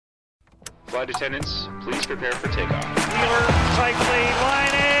Flight attendants, please prepare for takeoff. Wheeler, cycling,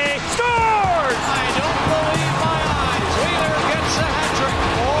 Laine, scores! I don't believe my eyes. Wheeler gets a hat trick.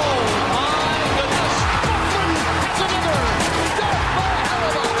 Oh my goodness. Buckman gets another. Death by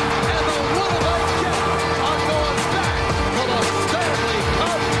Hellebuck. And the Winnipeg Jets are going back to the Stanley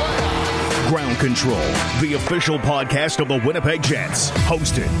Cup playoffs. Ground Control, the official podcast of the Winnipeg Jets,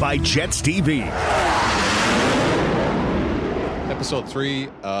 hosted by Jets TV. Episode 3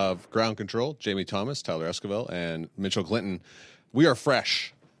 of Ground Control. Jamie Thomas, Tyler Esquivel, and Mitchell Clinton. We are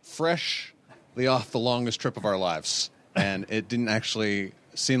freshly off the longest trip of our lives. And it didn't actually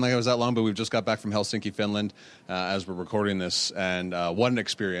seem like it was that long, but we've just got back from Helsinki, Finland, as we're recording this. And what an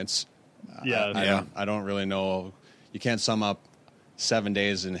experience. I don't really know. You can't sum up 7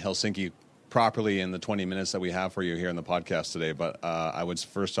 days in Helsinki properly in the 20 minutes that we have for you here in the podcast today. But I would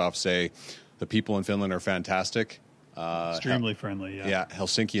first off say the people in Finland are fantastic. Extremely friendly, yeah. Yeah,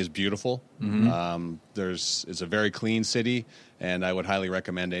 Helsinki is beautiful. Mm-hmm. It's a very clean city, and I would highly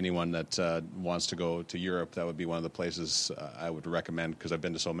recommend anyone that wants to go to Europe. That would be one of the places I would recommend because I've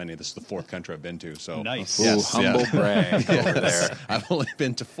been to so many. This is the 4th country I've been to. So nice. Humble brag over there. I've only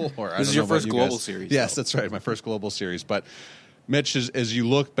been to 4. This is your first global series. Yes, that's right, my first global series. But Mitch, as you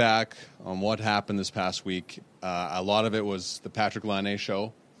look back on what happened this past week, a lot of it was the Patrick Laine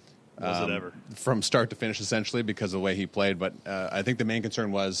show. Was it ever? From start to finish, essentially, because of the way he played. But I think the main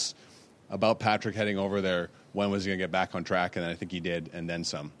concern was about Patrick heading over there. When was he going to get back on track? And I think he did, and then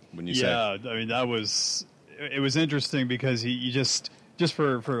some. When you I mean, it was interesting because he just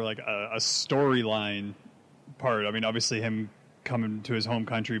for like a storyline part. I mean, obviously him coming to his home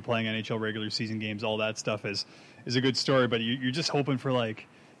country, playing NHL regular season games, all that stuff is a good story. But you're just hoping for like.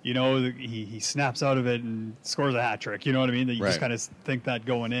 You know, he snaps out of it and scores a hat trick. You know what I mean? That you just kind of think that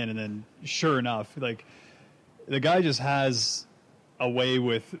going in, and then sure enough, like the guy just has a way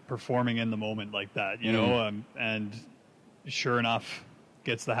with performing in the moment like that. You know, and sure enough,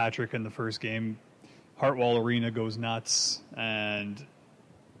 gets the hat trick in the first game. Hartwall Arena goes nuts, and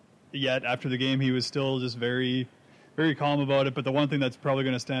yet after the game, he was still just very, very calm about it. But the one thing that's probably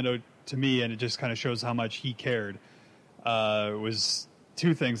going to stand out to me, and it just kind of shows how much he cared, was.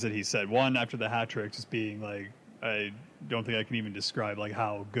 2 things that he said. One, after the hat trick, just being like, I don't think I can even describe like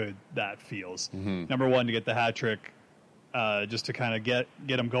how good that feels. Mm-hmm. Number one, to get the hat trick, just to kind of get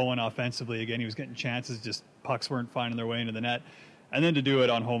him going offensively again. He was getting chances, just pucks weren't finding their way into the net. And then to do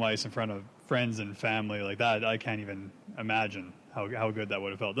it on home ice in front of friends and family like that, I can't even imagine how good that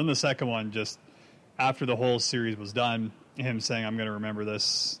would have felt. Then the second one, just after the whole series was done, him saying, I'm going to remember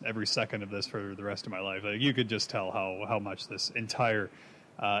this, every second of this for the rest of my life. Like, you could just tell how much this entire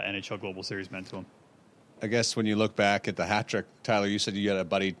NHL Global Series meant to him. I guess when you look back at the hat trick, Tyler, you said you had a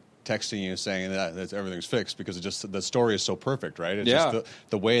buddy texting you saying that everything's fixed because the story is so perfect, right? It's just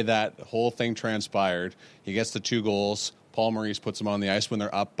the way that whole thing transpired. He gets the 2 goals. Paul Maurice puts him on the ice when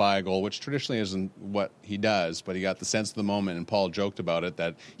they're up by a goal, which traditionally isn't what he does, but he got the sense of the moment, and Paul joked about it,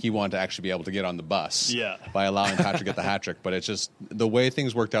 that he wanted to actually be able to get on the bus by allowing Patrick to get the hat trick. But it's just the way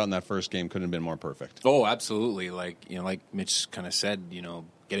things worked out in that first game couldn't have been more perfect. Oh, absolutely. Like Mitch kind of said,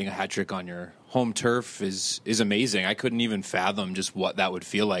 getting a hat trick on your home turf is amazing. I couldn't even fathom just what that would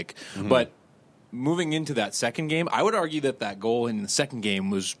feel like. Mm-hmm. But moving into that second game, I would argue that goal in the second game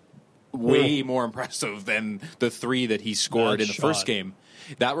was way more impressive than the 3 that he scored in the first game.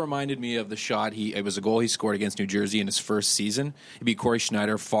 That reminded me of the shot. It was a goal he scored against New Jersey in his first season. He beat Corey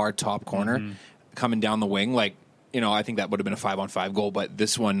Schneider, far top corner, coming down the wing. I think that would have been a 5-on-5 goal, but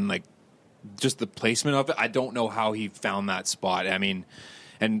this one, just the placement of it, I don't know how he found that spot. I mean,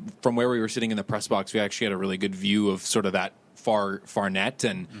 and from where we were sitting in the press box, we actually had a really good view of sort of that far net,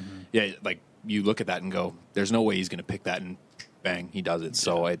 and you look at that and go, there's no way he's going to pick that, and bang, he does it.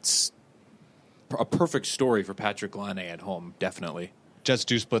 So it's a perfect story for Patrick Laine at home, definitely. Jets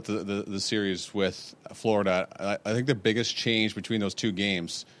do split the series with Florida. I think the biggest change between those 2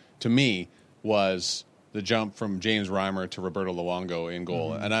 games, to me, was the jump from James Reimer to Roberto Luongo in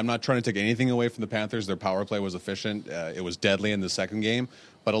goal. Mm-hmm. And I'm not trying to take anything away from the Panthers. Their power play was efficient. It was deadly in the second game.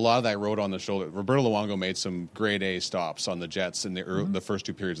 But a lot of that rode on the shoulder. Roberto Luongo made some grade A stops on the Jets in the first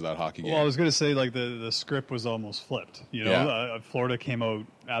 2 periods of that hockey game. Well, I was going to say, the script was almost flipped. Florida came out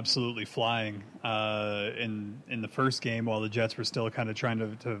absolutely flying in the first game while the Jets were still kind of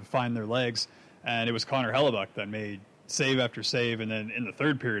trying to find their legs. And it was Connor Hellebuck that made save after save. And then in the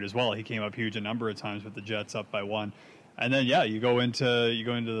third period as well, he came up huge a number of times with the Jets up by 1. And then, you go into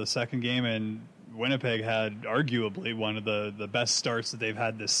the second game, and Winnipeg had arguably one of the best starts that they've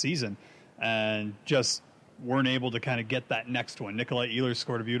had this season, and just weren't able to kind of get that next one. Nikolai Ehlers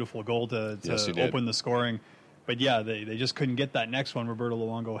scored a beautiful goal to open the scoring, but they just couldn't get that next one. Roberto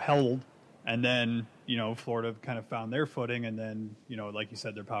Luongo held And then, Florida kind of found their footing, and then, like you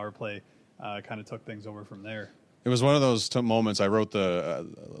said, their power play kind of took things over from there. It was one of those moments. I wrote the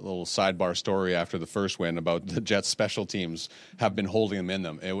little sidebar story after the first win about the Jets' special teams have been holding them in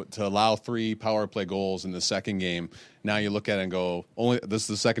them. To allow 3 power play goals in the second game, now you look at it and go, this is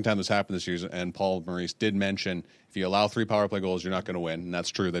the second time this happened this year, and Paul Maurice did mention, if you allow 3 power play goals, you're not going to win, and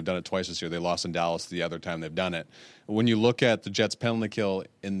that's true. They've done it twice this year. They lost in Dallas the other time they've done it. When you look at the Jets' penalty kill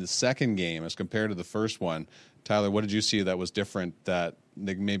in the second game as compared to the first one, Tyler, what did you see that was different that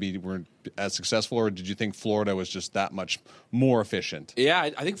they maybe weren't as successful, or did you think Florida was just that much more efficient? Yeah,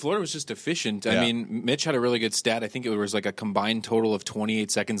 I think Florida was just efficient. I mean, Mitch had a really good stat. I think it was like a combined total of 28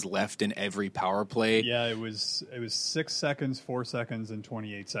 seconds left in every power play. Yeah, it was 6 seconds, 4 seconds, and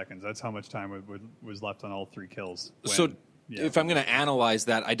 28 seconds. That's how much time was left on all 3 kills. If I'm going to analyze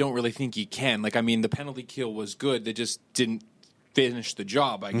that, I don't really think you can. The penalty kill was good. They just didn't finish the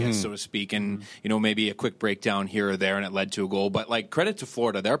job, I guess, so to speak, and maybe a quick breakdown here or there, and it led to a goal. But credit to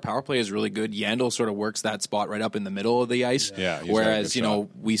Florida, their power play is really good. Yandel sort of works that spot right up in the middle of the ice, whereas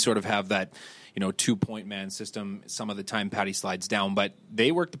we sort of have that 2-point man system. Some of the time, Patty slides down, but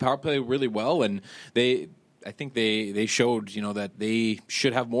they work the power play really well, and I think they showed that they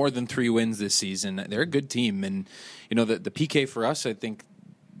should have more than 3 wins this season. They're a good team, and the PK for us, I think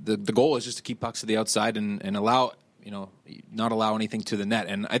the goal is just to keep pucks to the outside and allow. Not allow anything to the net.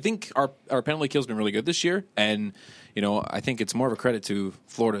 And I think our penalty kill's been really good this year. And, I think it's more of a credit to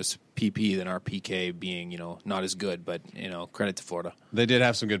Florida's PP than our PK being, not as good. But, credit to Florida. They did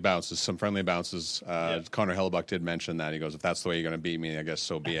have some good bounces, some friendly bounces. Connor Hellebuck did mention that. He goes, if that's the way you're going to beat me, I guess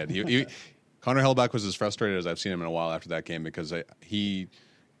so be it. Connor Hellebuck was as frustrated as I've seen him in a while after that game because he,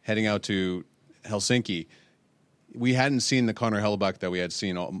 heading out to Helsinki, we hadn't seen the Connor Hellebuck that we had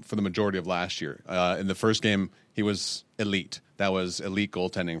seen for the majority of last year. In the first game, he was elite. That was elite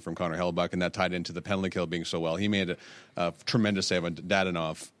goaltending from Connor Hellebuck, and that tied into the penalty kill being so well. He made a tremendous save on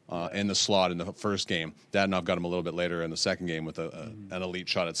Dadonov in the slot in the first game. Dadonov got him a little bit later in the second game with an elite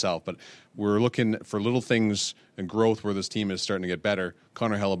shot itself. But we're looking for little things and growth where this team is starting to get better.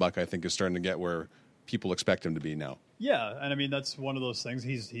 Connor Hellebuck, I think, is starting to get where people expect him to be now. Yeah, and I mean, that's one of those things.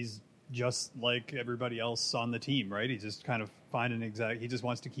 He's just like everybody else on the team, right? He's just kind of he just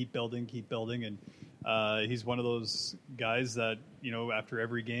wants to keep building, and he's one of those guys that, after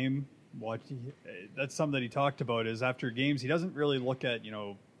every game, that's something that he talked about is after games, he doesn't really look at,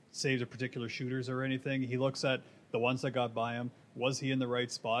 saves of particular shooters or anything. He looks at the ones that got by him. Was he in the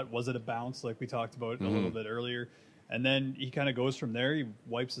right spot? Was it a bounce like we talked about a little bit earlier? And then he kind of goes from there. He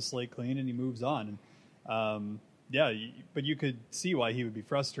wipes the slate clean and he moves on. But you could see why he would be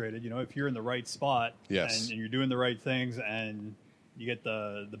frustrated. If you're in the right spot and you're doing the right things and you get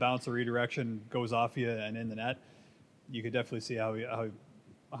the bounce or redirection goes off you and in the net, you could definitely see how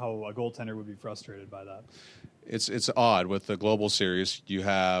a goaltender would be frustrated by that. It's odd with the Global Series. You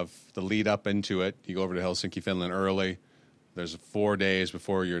have the lead up into it. You go over to Helsinki, Finland early. There's 4 days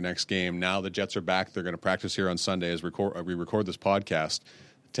before your next game. Now the Jets are back. They're going to practice here on Sunday as we record this podcast.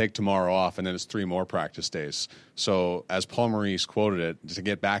 Take tomorrow off, and then it's 3 more practice days. So as Paul Maurice quoted it, to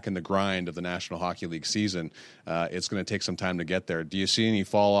get back in the grind of the National Hockey League season, it's going to take some time to get there. Do you see any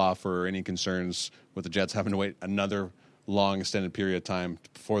fall off or any concerns with the Jets having to wait another long extended period of time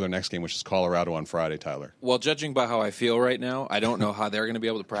before their next game, which is Colorado on Friday, Tyler? Well, judging by how I feel right now, I don't know how they're going to be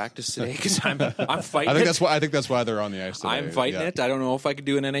able to practice today because I'm fighting I think that's why they're on the ice today. I'm fighting it. I don't know if I could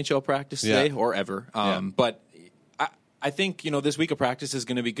do an NHL practice today or ever. But I think, this week of practice is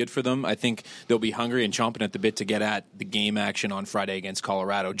going to be good for them. I think they'll be hungry and chomping at the bit to get at the game action on Friday against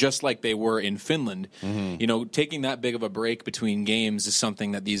Colorado, just like they were in Finland. Taking that big of a break between games is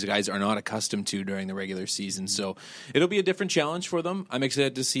something that these guys are not accustomed to during the regular season. So it'll be a different challenge for them. I'm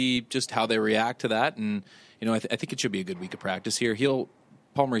excited to see just how they react to that. And, I think it should be a good week of practice here.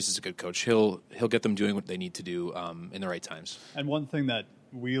 Paul Maurice is a good coach. He'll get them doing what they need to do in the right times. And one thing that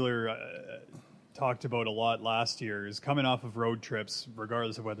Wheeler talked about a lot last year is coming off of road trips,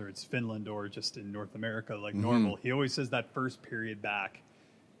 regardless of whether it's Finland or just in North America, normal. He always says that first period back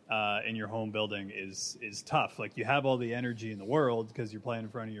in your home building is tough. Like, you have all the energy in the world because you're playing in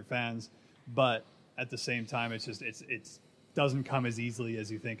front of your fans, but at the same time, it's doesn't come as easily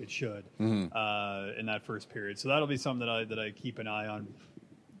as you think it should in that first period. So that'll be something that I keep an eye on,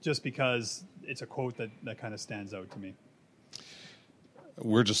 just because it's a quote that kind of stands out to me.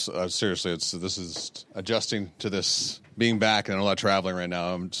 We're just seriously, this is adjusting to this being back and a lot of traveling right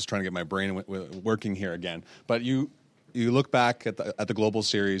now. I'm just trying to get my brain working here again. But you look back at the Global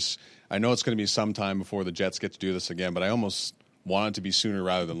Series. I know it's going to be some time before the Jets get to do this again, but I almost want it to be sooner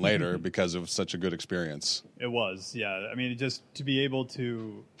rather than later because of such a good experience. It was, yeah. I mean, just to be able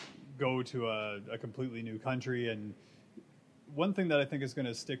to go to a completely new country. And one thing that I think is going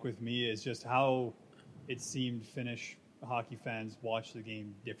to stick with me is just how it seemed Finnish hockey fans watch the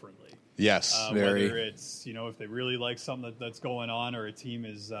game differently. Yes, whether it's, if they really like something that's going on, or a team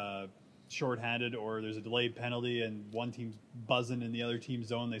is shorthanded, or there's a delayed penalty and one team's buzzing in the other team's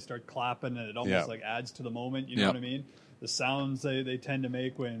zone, they start clapping, and it almost like adds to the moment. You know what I mean? The sounds they tend to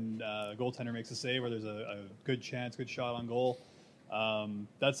make when a goaltender makes a save, or there's a good chance, good shot on goal.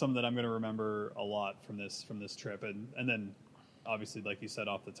 That's something that I'm going to remember a lot from this trip, and then obviously, like you said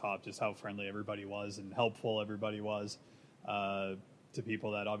off the top, just how friendly everybody was and helpful everybody was to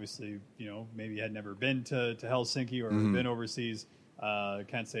people that obviously maybe had never been to Helsinki or been overseas.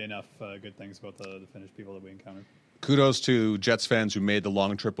 Can't say enough good things about the Finnish people that we encountered. Kudos to Jets fans who made the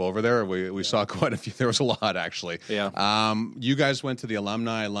long trip over there. We saw quite a few. There was a lot, actually. Yeah. You guys went to the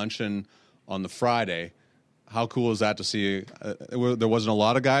alumni luncheon on the Friday. How cool is that to see? There wasn't a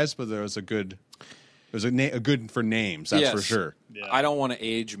lot of guys, but there was a good. It was a good for names, that's for sure. Yeah. I don't want to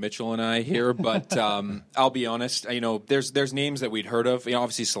age Mitchell and I here, but I'll be honest. There's names that we'd heard of.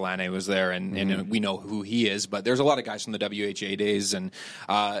 Obviously Selanne was there, and we know who he is. But there's a lot of guys from the WHA days, and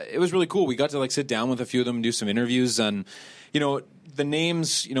it was really cool. We got to sit down with a few of them and do some interviews, and the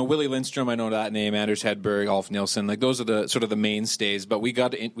names. Willie Lindstrom, I know that name. Anders Hedberg, Ulf Nilsson, those are the sort of the mainstays. But we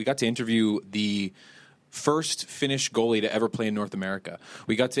got to interview the first Finnish goalie to ever play in North America.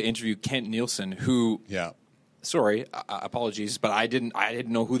 We got to interview Kent Nielsen, who, sorry, apologies, but I didn't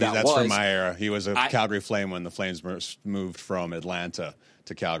know who that was. That's from my era. He was a Calgary Flame when the Flames moved from Atlanta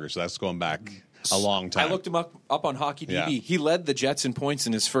to Calgary, so that's going back a long time. I looked him up on Hockey DB. Yeah. He led the Jets in points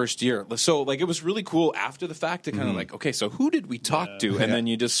in his first year. So, it was really cool after the fact to kind of okay, so who did we talk to? And then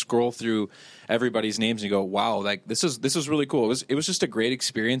you just scroll through everybody's names and you go, wow, this is really cool. It was just a great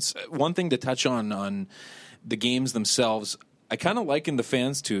experience. One thing to touch on the games themselves, I kind of likened the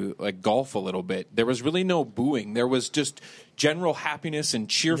fans to golf a little bit. There was really no booing. There was just general happiness and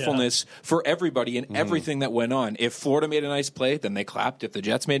cheerfulness for everybody and everything that went on. If Florida made a nice play, then they clapped. If the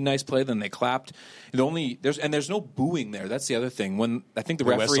Jets made a nice play, then they clapped. There's no booing there. That's the other thing. When I think the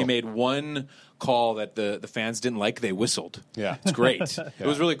referee made one call that the fans didn't like, they whistled. Yeah, it's great. It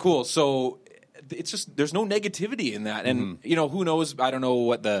was really cool. So it's just there's no negativity in that, and who knows? I don't know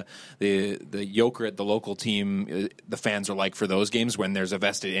what the yoker at the local team, the fans are like for those games when there's a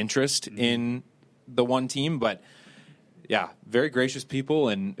vested interest in the one team, but yeah, very gracious people,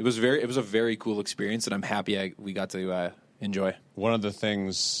 and it was a very cool experience, and I'm happy we got to enjoy. One of the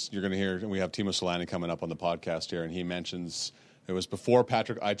things you're going to hear, we have Teemu Selanne coming up on the podcast here, and he mentions it was before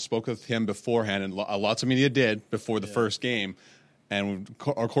Patrick. I spoke with him beforehand, and lots of media did before the first game. And,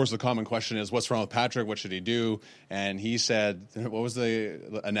 of course, the common question is, what's wrong with Patrick? What should he do? And he said, what was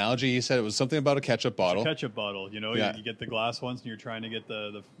the analogy? He said it was something about a ketchup bottle. It's a ketchup bottle. You get the glass ones, and you're trying to get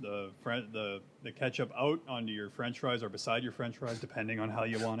the ketchup out onto your French fries or beside your French fries, depending on how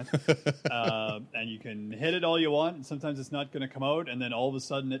you want it. And you can hit it all you want, and sometimes it's not going to come out, and then all of a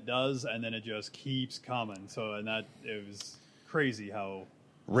sudden it does, and then it just keeps coming. It was crazy how...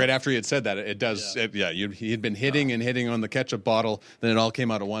 Right after he had said that, it does. Yeah. He had been hitting and hitting on the ketchup bottle. Then it all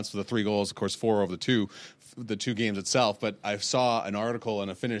came out at once with the 3 goals. Of course, 4 over the two games itself. But I saw an article in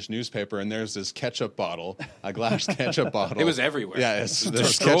a Finnish newspaper, and there's this ketchup bottle, a glass ketchup bottle. It was everywhere. Yeah, there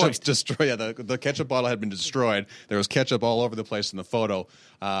was ketchup destroyed. Yeah, the ketchup bottle had been destroyed. There was ketchup all over the place in the photo.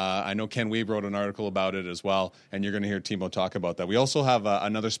 I know Ken Weeb wrote an article about it as well, and you're going to hear Teemu talk about that. We also have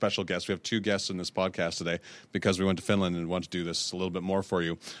another special guest. We have 2 guests in this podcast today because we went to Finland and want to do this a little bit more for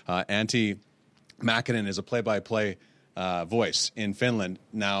you. Antti Makinen is a play-by-play voice in Finland.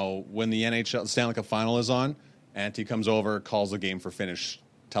 Now, when the NHL Stanley Cup Final is on, Antti comes over, calls the game for Finnish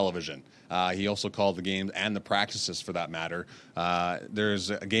television. He also called the games and the practices, for that matter. There's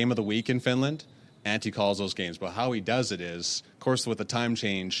a game of the week in Finland. Antti calls those games. But how he does it is, of course, with the time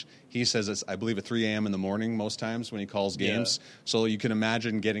change, he says it's, I believe, at 3 a.m. in the morning most times when he calls games. Yeah. So you can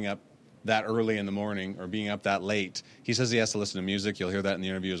imagine getting up that early in the morning or being up that late. He says he has to listen to music. You'll hear that in the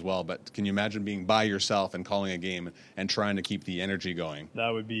interview as well. But can you imagine being by yourself and calling a game and trying to keep the energy going?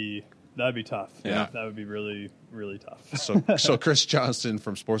 That'd be tough. Yeah. That would be really, really tough. So Chris Johnston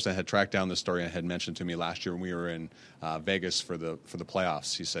from Sportsnet had tracked down this story and had mentioned to me last year when we were in Vegas for the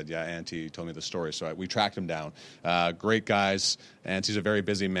playoffs. He said, yeah, Antti told me the story. So we tracked him down. Great guys. Antti's a very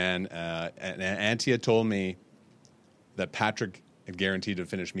busy man. And Antti had told me that Patrick had guaranteed to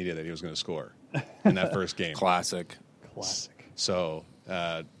Finnish media that he was going to score in that first game. Classic. So,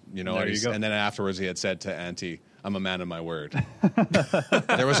 there you go. And then afterwards he had said to Antti, I'm a man of my word.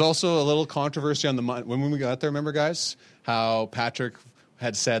 There was also a little controversy on when we got there, remember, guys, how Patrick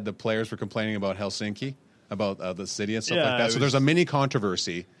had said the players were complaining about Helsinki, about the city and stuff like that. So there's a mini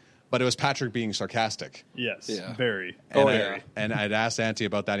controversy but it was Patrick being sarcastic. Yes, Yeah. very. And I'd asked Antti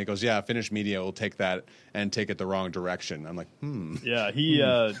about that. And he goes, "Yeah, Finnish media will take that and take it the wrong direction." I'm like, Yeah, he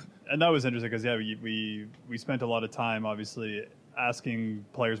and that was interesting because we spent a lot of time obviously asking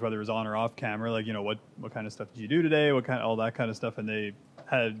players whether it was on or off camera, like what kind of stuff did you do today, all that kind of stuff, and they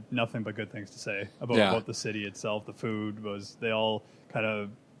had nothing but good things to say about the city itself. The food was, they all kind of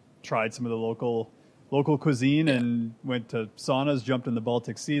tried some of the local cuisine and went to saunas, jumped in the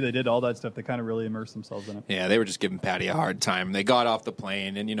Baltic Sea. They did all that stuff. They kind of really immersed themselves in it. Yeah, they were just giving Patty a hard time. They got off the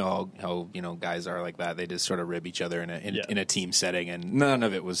plane, and you know how guys are like that. They just sort of rib each other in a team setting, and none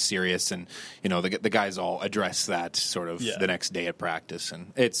of it was serious. And the guys all addressed that sort of the next day at practice,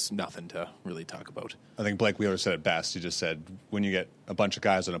 and it's nothing to really talk about. I think Blake Wheeler said it best. He just said, when you get a bunch of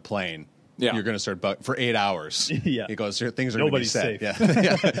guys on a plane, you're going to start for 8 hours. Yeah. He goes, things are going to be said. Safe.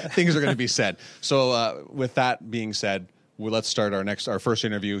 Yeah. Things are going to be said. So with that being said, let's start our first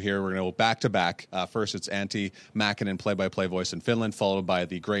interview here. We're going to go back to back. First, it's Antti Makinen, play-by-play voice in Finland, followed by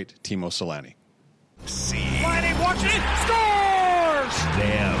the great Teemu Selanne. Selanne watching it, scores!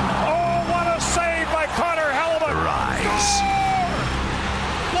 Them. Oh, what a save by Connor Hellebuck! Rise.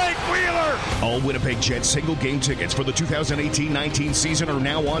 Blake Wheeler! All Winnipeg Jets single game tickets for the 2018-19 season are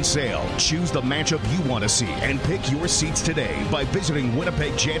now on sale. Choose the matchup you want to see and pick your seats today by visiting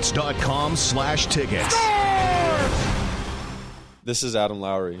winnipegjets.com/tickets. This is Adam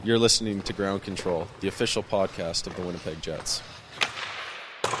Lowry. You're listening to Ground Control, the official podcast of the Winnipeg Jets.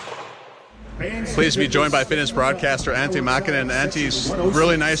 Pleased to be joined by Finnish broadcaster Antti Makinen. Antti's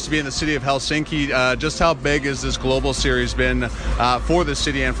really nice to be in the city of Helsinki. Just how big has this global series been for the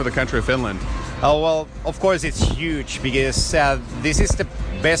city and for the country of Finland? Oh, well, of course it's huge because this is the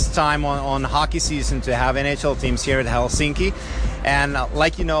best time on hockey season to have NHL teams here at Helsinki. And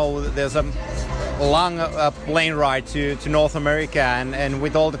there's a long plane ride to North America, and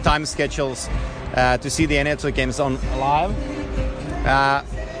with all the time schedules to see the NHL games on live,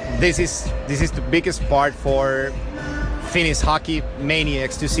 this is the biggest part for Finnish hockey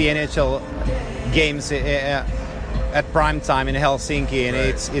maniacs to see NHL games at prime time in Helsinki, and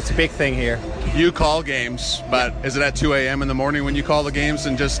it's a big thing here. You call games, but is it at 2 a.m. in the morning when you call the games?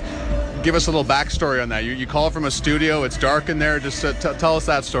 And just give us a little backstory on that. You call from a studio, it's dark in there. Just tell us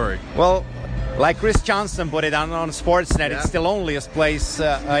that story. Well, like Chris Johnson put it on Sportsnet, it's the loneliest place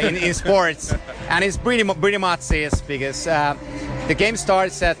in sports, and it's pretty much is because the game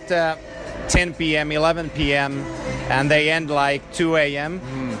starts at 10 p.m., 11 p.m., and they end like 2 a.m.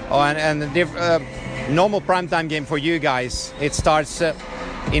 And the normal primetime game for you guys, it starts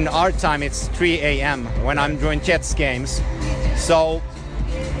in our time, it's 3 a.m. when I'm doing Jets games. So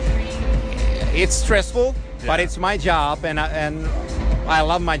it's stressful, but it's my job, and I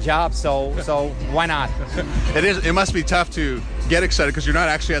love my job, so why not? It must be tough to get excited because you're not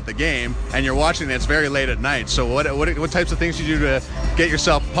actually at the game and you're watching it. It's very late at night. So what types of things do you do to get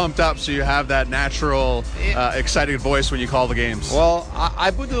yourself pumped up so you have that natural, excited voice when you call the games? Well,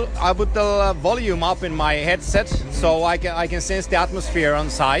 I put the volume up in my headset so I can sense the atmosphere on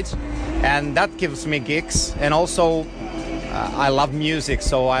site, and that gives me gigs. And also, I love music,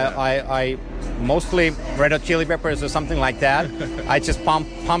 so I mostly Red Hot Chili Peppers or something like that. I just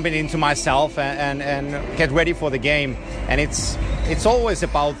pump it into myself and get ready for the game. And it's always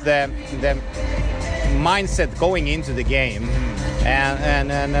about the mindset going into the game,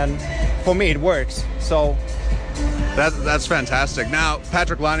 and for me it works. So that's fantastic. Now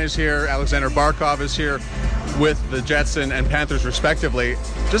Patrick Laine is here, Alexander Barkov is here with the Jets and Panthers respectively.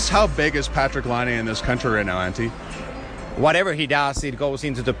 Just how big is Patrick Laine in this country right now, Antti? Whatever he does, it goes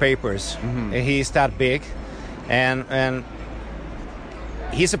into the papers. He's that big, and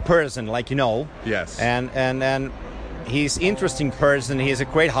he's a person, Yes. And he's an interesting person. He's a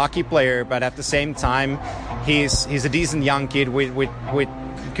great hockey player, but at the same time, he's a decent young kid with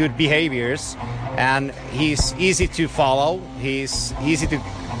good behaviors, and he's easy to follow. He's easy to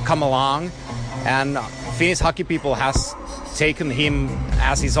come along, and Finnish hockey people has taken him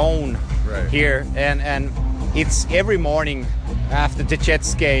as his own here, and it's every morning after the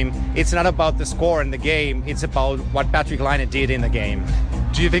Jets game. It's not about the score in the game. It's about what Patrick Laine did in the game.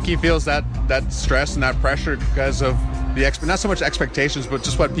 Do you think he feels that stress and that pressure because of the not so much expectations, but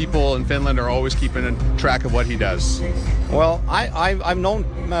just what people in Finland are always keeping track of what he does? Well, I've known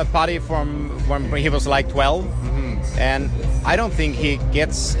Patty from when he was like 12, and I don't think he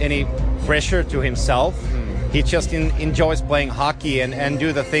gets any pressure to himself. He just enjoys playing hockey and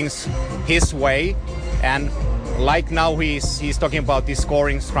do the things his way. And like now he's talking about the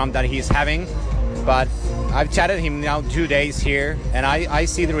scoring scrum that he's having, but I've chatted him now 2 days here, and I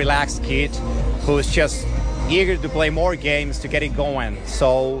see the relaxed kid who's just eager to play more games to get it going.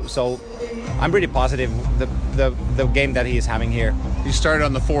 So I'm pretty positive the game that he's having here. He started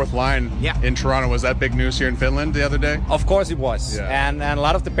on the fourth line in Toronto. Was that big news here in Finland the other day? Of course it was. Yeah. And a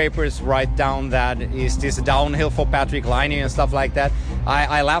lot of the papers write down that is this downhill for Patrik Laine and stuff like that.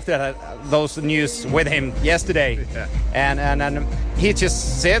 I laughed at those news with him yesterday. Yeah. And he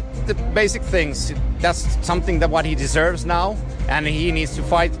just said the basic things. That's something that what he deserves now, and he needs to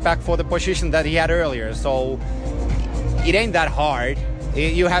fight back for the position that he had earlier. So it ain't that hard.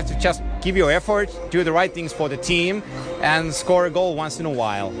 You have to just give your effort, do the right things for the team, and score a goal once in a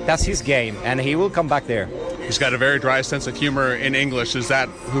while. That's his game, and he will come back there. He's got a very dry sense of humor in English. Is that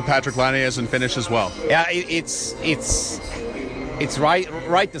who Patrik Laine is in Finnish as well? Yeah, it's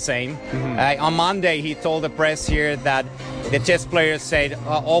right the same. On Monday, he told the press here that the chess players said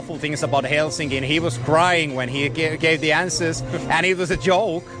awful things about Helsinki, and he was crying when he gave the answers, and it was a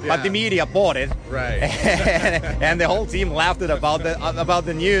joke, but the media bought it. Right. And the whole team laughed about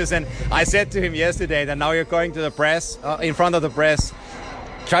the news. And I said to him yesterday that now you're going to the press, in front of the press.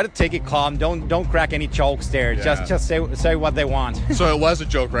 Try to take it calm. Don't crack any jokes there. Yeah. Just say what they want. So it was a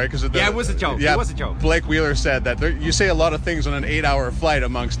joke, right? It was a joke. Yeah, it was a joke. Blake Wheeler said that you say a lot of things on an 8-hour flight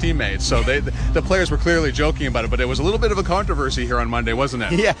amongst teammates. So the players were clearly joking about it, but it was a little bit of a controversy here on Monday, wasn't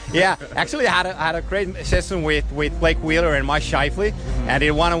it? Yeah. Actually, I had a great session with Blake Wheeler and Mike Scheifele, and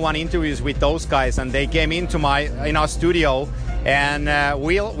did one-on-one interviews with those guys, and they came into in our studio, and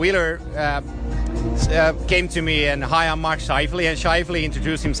Wheeler came to me and, hi, I'm Mark Scheifele, and Scheifele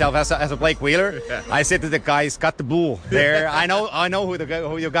introduced himself as a Blake Wheeler. Yeah. I said to the guys, cut the bull there. I know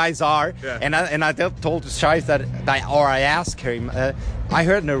who you guys are. Yeah. And I told Scheifele that I asked him, I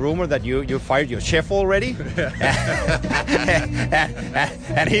heard in a rumor that you fired your chef already.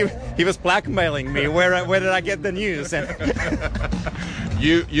 and he was blackmailing me. Where did I get the news? And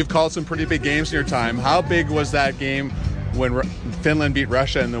You've called some pretty big games in your time. How big was that game when Finland beat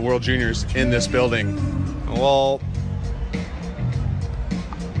Russia in the World Juniors in this building? Well,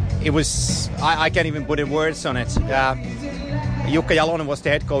 it was, I can't even put in words on it. Jukka Jalonen was the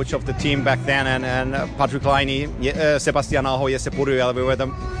head coach of the team back then, and Patrik Laine, Sebastian Aho, Jesse Purujärvi were the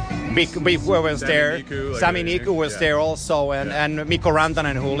big was there. Sami Niku was there also, and Mikko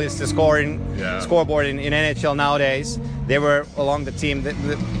Rantanen, who leads the scoreboard in NHL nowadays. They were along the team. The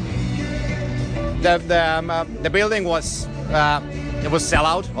building was it was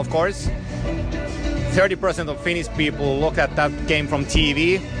sellout, of course. 30% of Finnish people look at that game from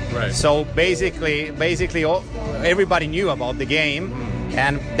TV. Right. So basically, everybody knew about the game,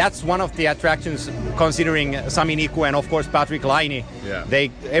 and that's one of the attractions. Considering Sami Niku and of course Patrik Laine,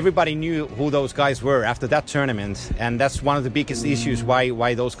 everybody knew who those guys were after that tournament, and that's one of the biggest issues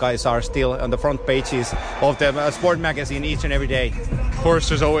why those guys are still on the front pages of the sport magazine each and every day. Of course,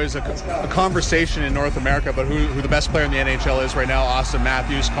 there's always a conversation in North America about who the best player in the NHL is right now. Austin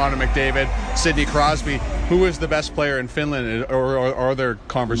Matthews, Connor McDavid, Sidney Crosby. Who is the best player in Finland, or are there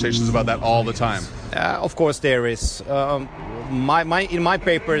conversations about that all the time? Of course there is. In my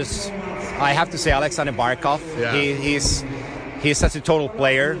papers, I have to say Alexander Barkov. Yeah. He's such a total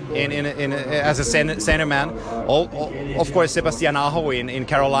player as a centerman. Of course, Sebastian Aho in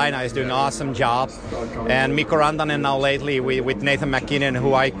Carolina is doing an awesome job, and Mikko Rantanen now lately with Nathan Makinen,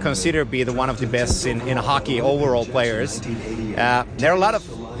 who I consider be one of the best in hockey overall players. There are a lot of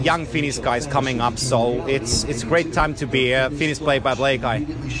young Finnish guys coming up, so it's a great time to be a Finnish play-by-play guy.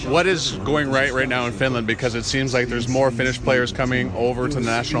 What is going right now in Finland? Because it seems like there's more Finnish players coming over to the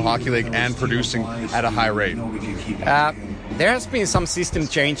National Hockey League and producing at a high rate. There has been some system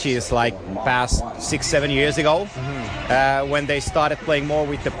changes like past 6-7 years ago, when they started playing more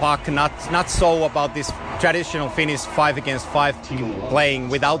with the puck, not so about this traditional Finnish 5-against-5 playing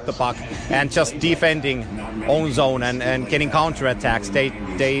without the puck and just defending own zone and getting counterattacks.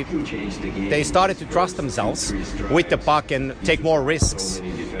 They started to trust themselves with the puck and take more risks.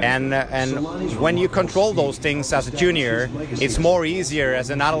 And when you control those things as a junior, it's more easier as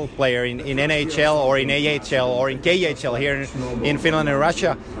an adult player in NHL or in AHL or in KHL here in Finland and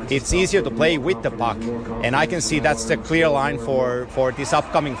Russia. It's easier to play with the puck, and I can see that's the clear line for this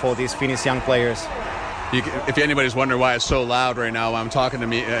upcoming for these Finnish young players. If anybody's wondering why it's so loud right now, I'm talking to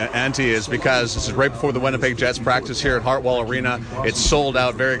Antti, is because this is right before the Winnipeg Jets practice here at Hartwall Arena. It's sold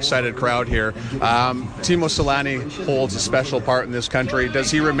out, very excited crowd here. Teemu Selanne holds a special part in this country.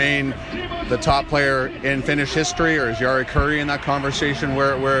 Does he remain the top player in Finnish history, or is Jari Kurri in that conversation?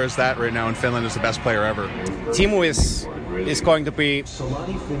 Where is that right now in Finland as the best player ever? Teemu is going to be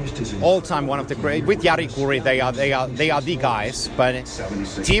all-time one of the great. With Jari Kurri, they are the guys. But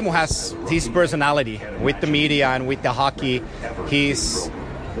Teemu has his personality with the media and with the hockey. He's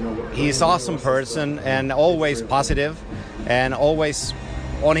he's awesome person and always positive and always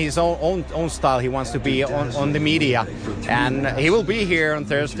on his own style. He wants to be on the media, and he will be here on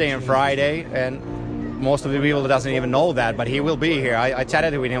Thursday and Friday, and most of the people doesn't even know that, but he will be here. I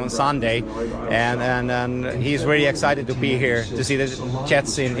chatted with him on Sunday, and he's really excited to be here to see the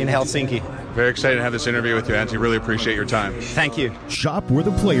Jets in Helsinki. Very excited to have this interview with you, Antti. Really appreciate your time. Thank you. Shop where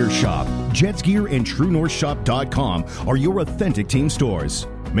the players shop. Jets Gear and TrueNorthShop.com are your authentic team stores.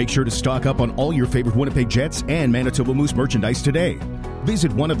 Make sure to stock up on all your favorite Winnipeg Jets and Manitoba Moose merchandise today.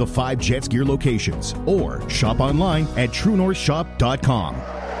 Visit one of the 5 Jets Gear locations or shop online at TrueNorthShop.com.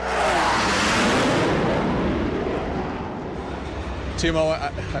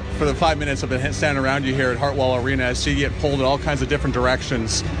 Teemu, for the 5 minutes I've been standing around you here at Hartwall Arena, I see you get pulled in all kinds of different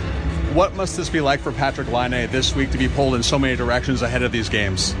directions. What must this be like for Patrik Laine this week to be pulled in so many directions ahead of these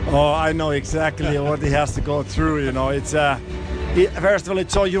games? Oh, I know exactly what he has to go through. You know, it's first of all,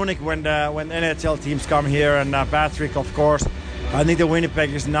 it's so unique when NHL teams come here, and Patrik, of course. I think the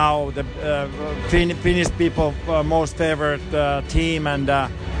Winnipeg is now the Finnish people most favorite team, and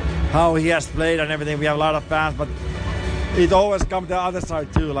how he has played and everything. We have a lot of fans, but it always comes to the other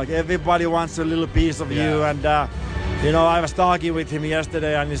side too. Like everybody wants a little piece of you, and you know, I was talking with him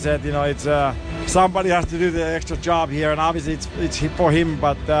yesterday, and he said, you know, it's somebody has to do the extra job here, and obviously it's for him.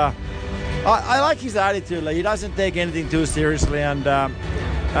 But I like his attitude. Like, he doesn't take anything too seriously, and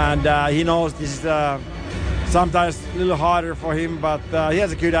he knows this is sometimes a little harder for him, but he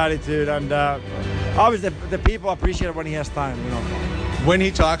has a good attitude, and obviously the people appreciate when he has time. You know. When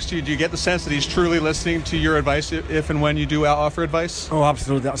he talks to you, do you get the sense that he's truly listening to your advice if and when you do offer advice? Oh,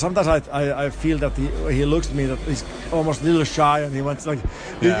 absolutely. Sometimes I feel that he looks at me that he's almost a little shy, and he wants like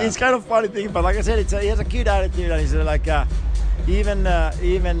it's kind of funny thing. But like I said, he has a cute attitude, and he's like even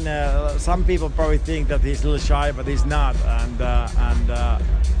some people probably think that he's a little shy, but he's not. And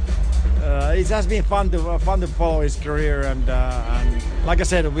it has been fun to follow his career, and like I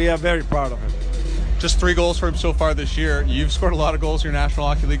said, we are very proud of him. Just 3 goals for him so far this year. You've scored a lot of goals in your National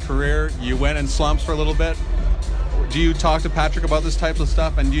Hockey League career. You went in slumps for a little bit. Do you talk to Patrik about this type of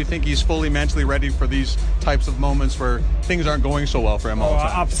stuff, and do you think he's fully mentally ready for these types of moments where things aren't going so well for him all the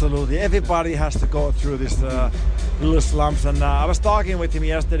time? Absolutely. Everybody has to go through this little slumps, and I was talking with him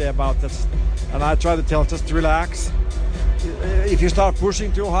yesterday about this, and I tried to tell him just relax. If you start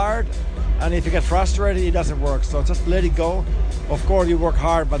pushing too hard, and if you get frustrated, it doesn't work. So just let it go. Of course, you work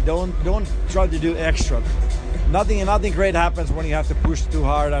hard, but don't try to do extra. Nothing great happens when you have to push too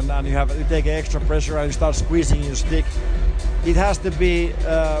hard and you take extra pressure and you start squeezing your stick. It has to be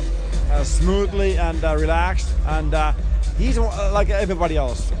smoothly and relaxed. And he's like everybody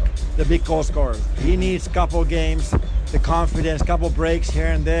else, the big goal scorer. He needs a couple games, the confidence, couple breaks here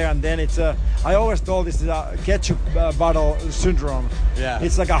and there, and then it's I always told this is a ketchup bottle syndrome. Yeah.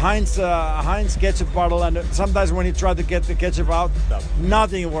 It's like a Heinz ketchup bottle, and sometimes when you try to get the ketchup out,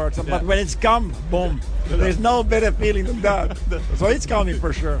 nothing works. Yeah. But when it's come, boom, there's no better feeling than that. So it's coming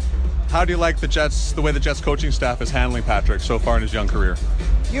for sure. How do you like the way the Jets coaching staff is handling Patrik so far in his young career?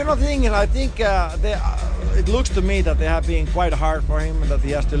 You know, the thing is, I think it looks to me that they have been quite hard for him, that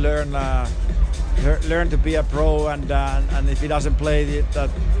he has to learn to be a pro, and if he doesn't play it,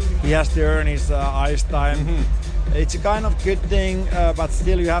 that he has to earn his ice time. Mm-hmm. It's a kind of good thing, but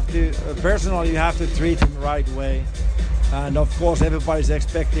still you have to, personally, you have to treat him the right way. And of course, everybody's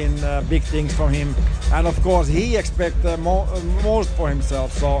expecting big things from him, and of course, he expects most for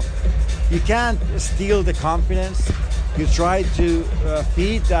himself. So you can't steal the confidence. You try to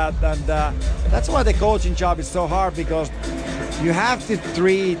feed that, and that's why the coaching job is so hard, because you have to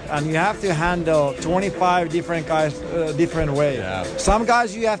treat and you have to handle 25 different guys different way. Yeah. Some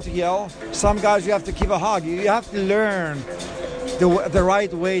guys you have to yell, some guys you have to give a hug. You have to learn the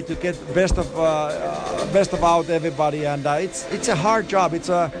right way to get best of out everybody, and it's a hard job. It's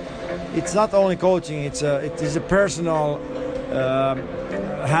not only coaching. It is a personal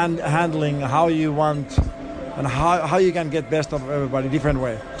handling how you want and how you can get best of everybody different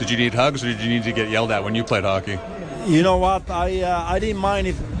way. Did you need hugs, or did you need to get yelled at when you played hockey? You know what? I didn't mind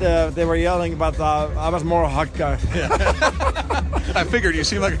if they were yelling, but I was more a hug guy. I figured you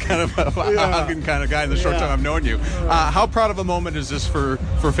seem like a kind of a hugging kind of guy in the short time I've known you. How proud of a moment is this for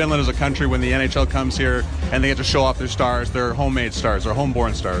Finland as a country when the NHL comes here and they get to show off their stars, their homemade stars, their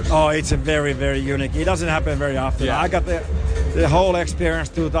homeborn stars? Oh, it's a very, very unique. It doesn't happen very often. Yeah. I got the whole experience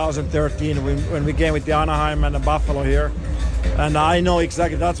 2013 when we came with the Anaheim and the Buffalo here. And I know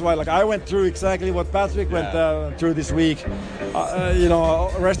exactly, that's why, like, I went through exactly what Patrik went through this week. You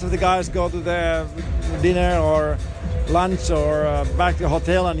know, rest of the guys go to their dinner or lunch or back to the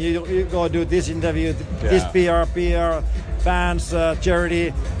hotel, and you go do this interview, this PR. fans,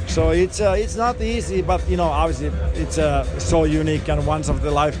 charity. So it's not easy, but obviously it's so unique and once of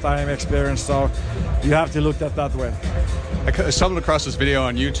the lifetime experience. So you have to look at that way. I stumbled across this video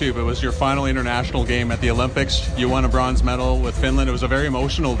on YouTube. It was your final international game at the Olympics. You won a bronze medal with Finland. It was a very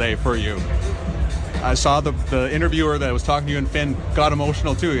emotional day for you. I saw the interviewer that was talking to you in Finn got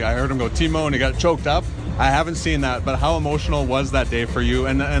emotional too. I heard him go, Teemu, and he got choked up. I haven't seen that, but how emotional was that day for you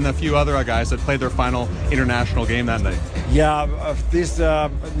and a few other guys that played their final international game that night? Yeah, this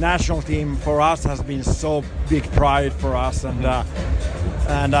national team for us has been so big pride for us, and I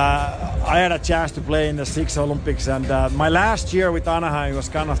had a chance to play in the 6 Olympics, and my last year with Anaheim was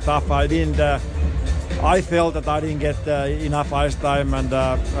kind of tough. I felt that I didn't get enough ice time and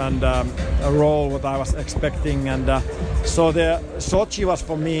a role what I was expecting, and so the Sochi was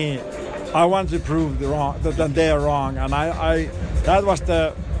for me. I wanted to prove that they are wrong, and I that was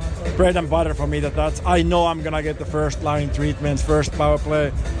the bread and butter for me. I know I'm gonna get the first line treatments, first power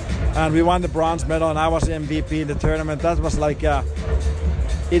play, and we won the bronze medal, and I was MVP in the tournament. That was like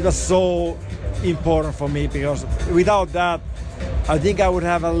it was so important for me, because without that, I think I would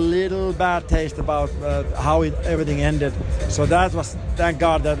have a little bad taste about how everything ended. So that was, thank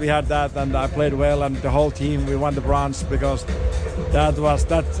God that we had that, and I played well, and the whole team, we won the bronze, because that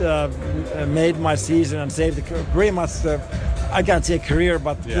made my season and saved pretty much I can't say career,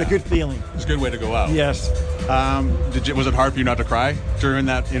 but a good feeling. It's a good way to go out. Yes. Was it hard for you not to cry during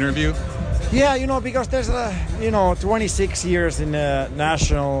that interview? Yeah, because there's 26 years in the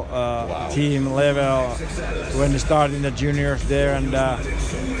national team level when you start in the juniors there, and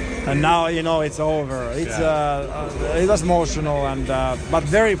now it's over. It was emotional and but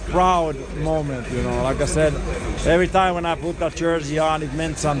very proud moment. Like I said, every time when I put that jersey on, it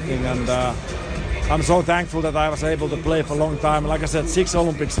meant something, and I'm so thankful that I was able to play for a long time. Like I said, 6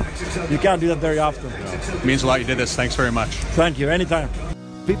 Olympics, you can't do that very often. It means a lot you did this. Thanks very much. Thank you. Anytime.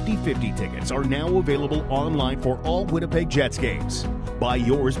 50/50 tickets are now available online for all Winnipeg Jets games. Buy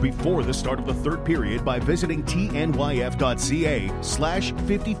yours before the start of the third period by visiting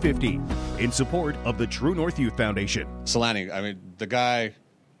tnyf.ca/5050 in support of the True North Youth Foundation. Selanne, I mean, the guy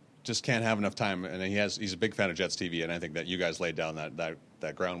just can't have enough time, and he's a big fan of Jets TV, and I think that you guys laid down that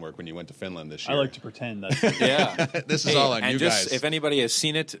groundwork when you went to Finland this year. I like to pretend that. Yeah. This is all on you guys. If anybody has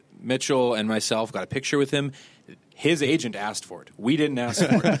seen it, Mitchell and myself got a picture with him. His agent asked for it. We didn't ask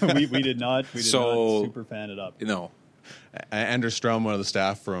for it. we did not. We did not super fan it up. No. Anders Strom, one of the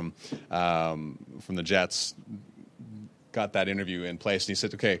staff from the Jets, got that interview in place, and he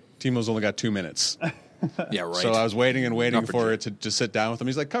said, "Okay, Teemu's only got 2 minutes." Yeah, right. So I was waiting for it to sit down with him.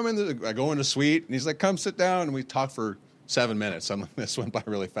 He's like, "Come in." I go in the suite, and he's like, "Come sit down," and we talked for 7 minutes. This went by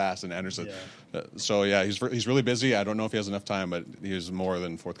really fast, and Anders said, so yeah, he's really busy. I don't know if he has enough time, but he was more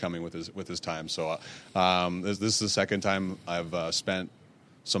than forthcoming with his time. So this is the second time I've spent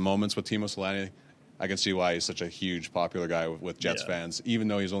some moments with Teemu Selanne. I can see why he's such a huge, popular guy with Jets fans, even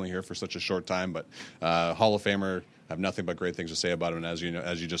though he's only here for such a short time. But Hall of Famer, I have nothing but great things to say about him. And as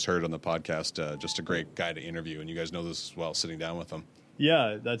you just heard on the podcast, just a great guy to interview, and you guys know this as well, sitting down with him.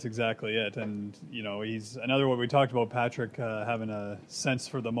 Yeah, that's exactly it. And, he's another one. We talked about Patrick having a sense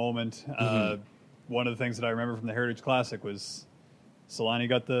for the moment. One of the things that I remember from the Heritage Classic was Selanne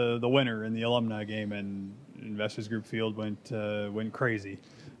got the winner in the alumni game, and Investors Group Field went crazy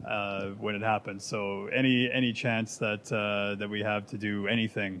when it happened. So any chance that we have to do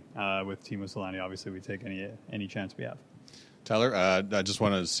anything with Teemu Selanne, obviously we take any chance we have. Tyler, I just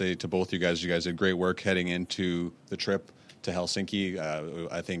want to say to both you guys did great work heading into the trip to Helsinki.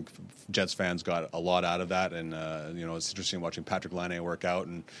 I think Jets fans got a lot out of that, and it's interesting watching Patrick Laine work out,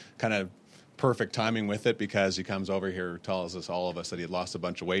 and kind of perfect timing with it, because he comes over here, tells us, all of us, that he had lost a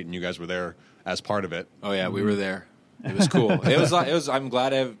bunch of weight, and you guys were there as part of it. Oh yeah, we were there. It was cool. It was. I'm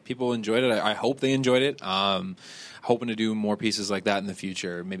glad people enjoyed it. I hope they enjoyed it. Hoping to do more pieces like that in the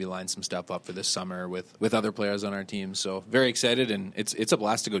future. Maybe line some stuff up for this summer with other players on our team. So very excited, and it's a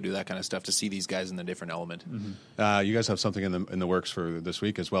blast to go do that kind of stuff, to see these guys in a different element. Mm-hmm. You guys have something in the works for this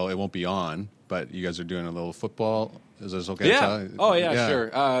week as well. It won't be on, but you guys are doing a little football. Is this okay? Yeah. Oh yeah,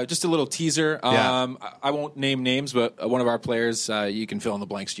 sure. Just a little teaser. I won't name names, but one of our players, you can fill in the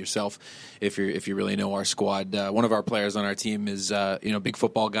blanks yourself if you really know our squad. One of our players on our team is big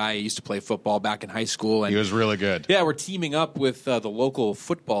football guy. He used to play football back in high school, and he was really good. Yeah, we're teaming up with the local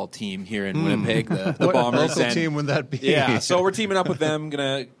football team here in Winnipeg, the Bombers. What local team would that be? Yeah, so we're teaming up with them.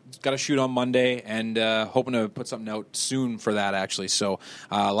 Got to shoot on Monday, and hoping to put something out soon for that, actually. So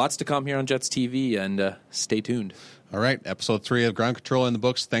lots to come here on Jets TV, and stay tuned. All right, episode 3 of Ground Control in the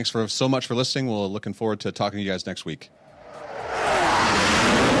books. Thanks so much for listening. We're looking forward to talking to you guys next week.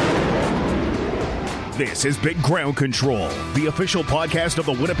 This is Big Ground Control, the official podcast of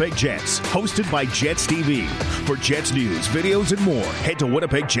the Winnipeg Jets, hosted by Jets TV. For Jets news, videos, and more, head to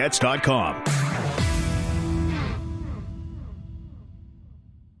winnipegjets.com.